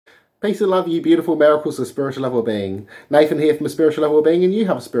Peace and love, you beautiful miracles of spiritual level of being. Nathan here from a spiritual level of being, and you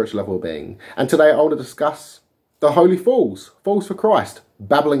have a spiritual level of being. And today I want to discuss the holy fools. Fools for Christ.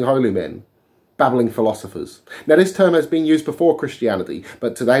 Babbling holy men. Babbling philosophers. Now this term has been used before Christianity,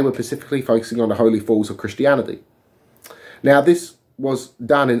 but today we're specifically focusing on the holy fools of Christianity. Now this was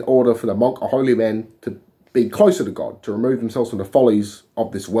done in order for the monk or holy men to be closer to God, to remove themselves from the follies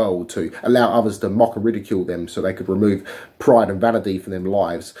of this world, to allow others to mock and ridicule them so they could remove pride and vanity from their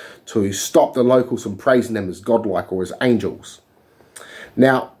lives, to stop the locals from praising them as godlike or as angels.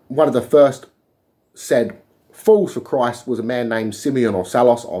 Now, one of the first said fools for Christ was a man named Simeon or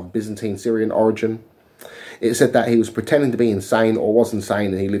Salos of Byzantine Syrian origin. It said that he was pretending to be insane or was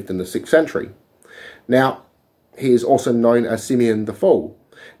insane, and he lived in the 6th century. Now, he is also known as Simeon the Fool.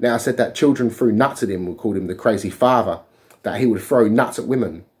 Now, I said that children threw nuts at him, we called him the crazy father, that he would throw nuts at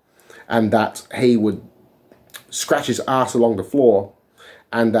women, and that he would scratch his ass along the floor,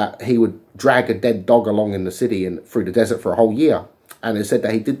 and that he would drag a dead dog along in the city and through the desert for a whole year. And it said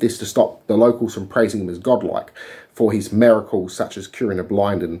that he did this to stop the locals from praising him as godlike for his miracles such as curing the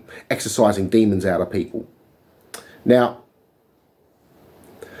blind and exorcising demons out of people. Now,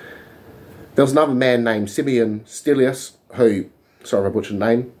 there was another man named Simeon Stylius who, sorry if I butchered the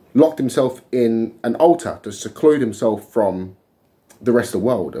name, locked himself in an altar to seclude himself from the rest of the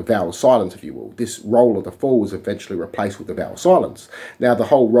world, a vow of silence, if you will. This role of the fool was eventually replaced with the vow of silence. Now, the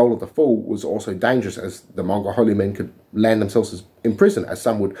whole role of the fool was also dangerous, as the monk or holy men could land themselves in prison, as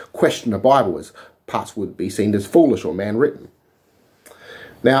some would question the Bible, as parts would be seen as foolish or man-written.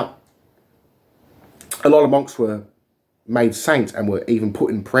 Now, a lot of monks were made saints and were even put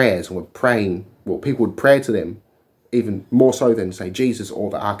in prayers and were praying, well, people would pray to them even more so than, say, Jesus or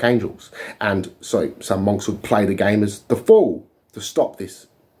the archangels. And so some monks would play the game as the fool to stop this.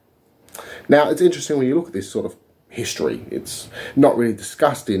 Now, it's interesting when you look at this sort of history. It's not really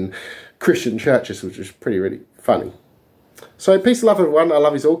discussed in Christian churches, which is really funny. So peace and love, everyone. I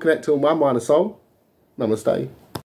love you all. Connect to one mind and soul. Namaste.